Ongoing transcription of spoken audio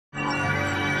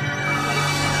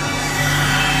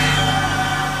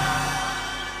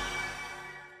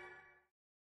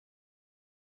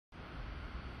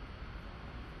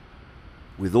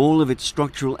With all of its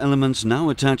structural elements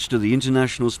now attached to the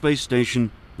International Space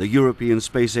Station, the European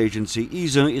Space Agency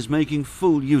ESA is making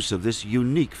full use of this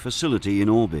unique facility in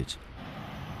orbit.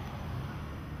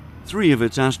 3 of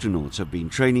its astronauts have been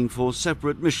training for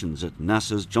separate missions at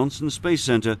NASA's Johnson Space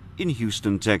Center in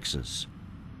Houston, Texas.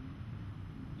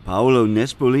 Paolo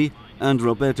Nespoli and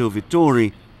Roberto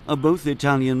Vittori are both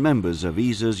Italian members of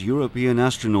ESA's European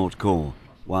Astronaut Corps,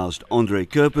 whilst André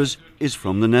Kuipers is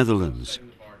from the Netherlands.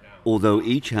 Although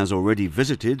each has already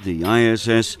visited the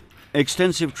ISS,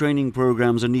 extensive training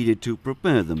programs are needed to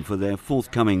prepare them for their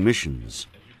forthcoming missions.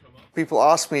 People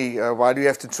ask me, why do you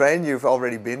have to train? You've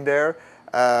already been there.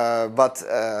 But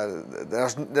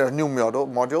there are new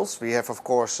modules. We have, of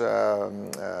course,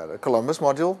 the Columbus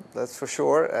module, that's for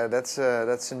sure. That's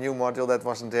a new module that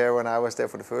wasn't there when I was there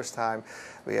for the first time.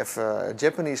 We have a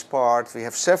Japanese part. We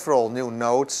have several new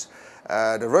nodes.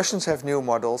 The Russians have new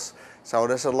models. So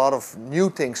there's a lot of new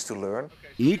things to learn.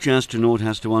 Each astronaut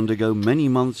has to undergo many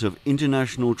months of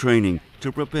international training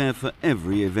to prepare for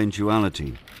every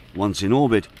eventuality. Once in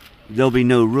orbit, there'll be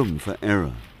no room for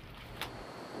error.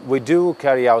 We do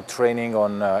carry out training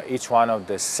on each one of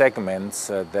the segments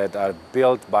that are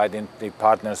built by the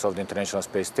partners of the International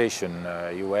Space Station,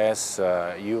 US,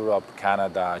 Europe,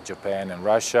 Canada, Japan and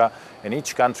Russia, and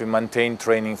each country maintain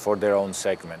training for their own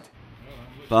segment.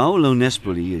 Paolo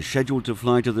Nespoli is scheduled to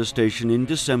fly to the station in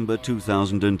December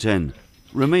 2010,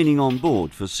 remaining on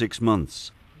board for 6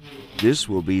 months. This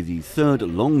will be the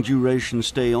 3rd long-duration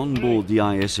stay on board the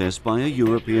ISS by a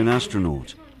European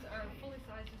astronaut.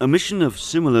 A mission of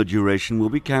similar duration will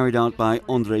be carried out by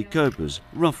André Kuipers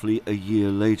roughly a year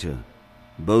later.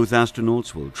 Both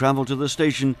astronauts will travel to the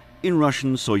station in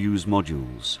Russian Soyuz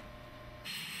modules.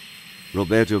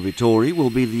 Roberto Vittori will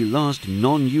be the last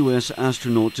non-US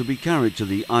astronaut to be carried to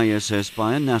the ISS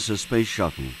by a NASA Space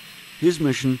Shuttle. His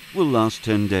mission will last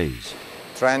 10 days.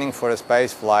 Training for a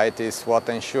space flight is what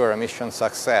ensures mission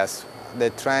success. The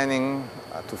training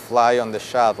to fly on the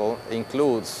shuttle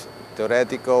includes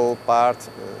theoretical part,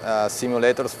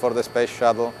 simulators for the space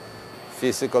shuttle,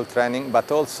 physical training, but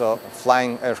also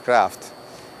flying aircraft.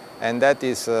 And that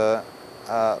is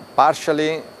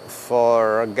partially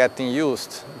for getting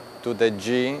used to the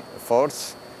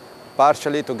G-force,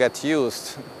 partially to get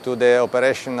used to the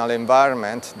operational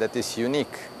environment that is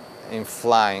unique in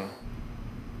flying.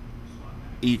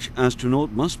 Each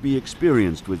astronaut must be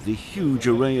experienced with the huge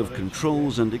array of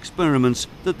controls and experiments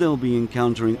that they'll be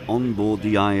encountering on board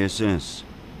the ISS.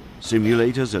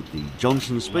 Simulators at the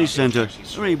Johnson Space Center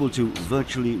are able to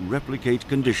virtually replicate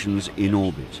conditions in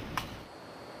orbit.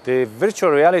 The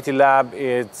virtual reality lab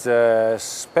is a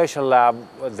special lab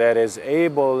that is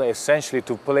able essentially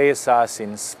to place us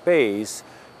in space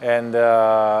and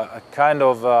kind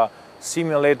of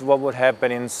simulate what would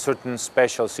happen in certain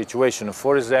special situations.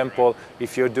 For example,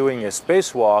 if you're doing a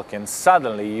spacewalk and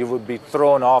suddenly you would be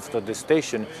thrown off to the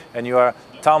station and you are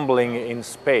tumbling in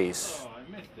space.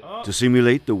 To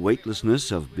simulate the weightlessness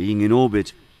of being in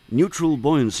orbit, neutral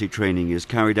buoyancy training is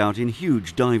carried out in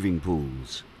huge diving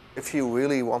pools. If you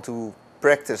really want to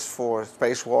practice for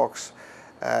spacewalks,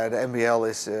 the MBL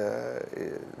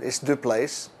is the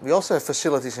place. We also have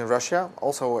facilities in Russia,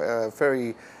 also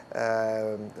very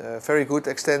good,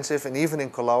 extensive, and even in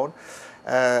Cologne.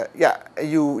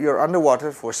 You're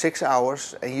underwater for 6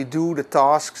 hours and you do the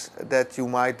tasks that you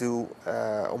might do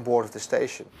on board of the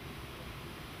station.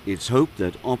 It's hoped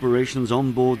that operations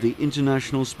on board the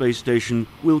International Space Station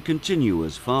will continue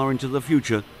as far into the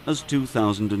future as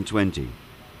 2020.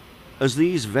 As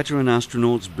these veteran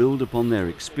astronauts build upon their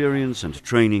experience and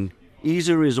training,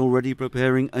 ESA is already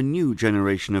preparing a new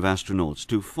generation of astronauts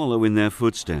to follow in their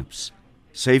footsteps,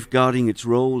 safeguarding its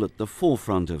role at the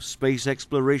forefront of space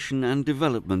exploration and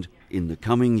development in the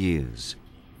coming years.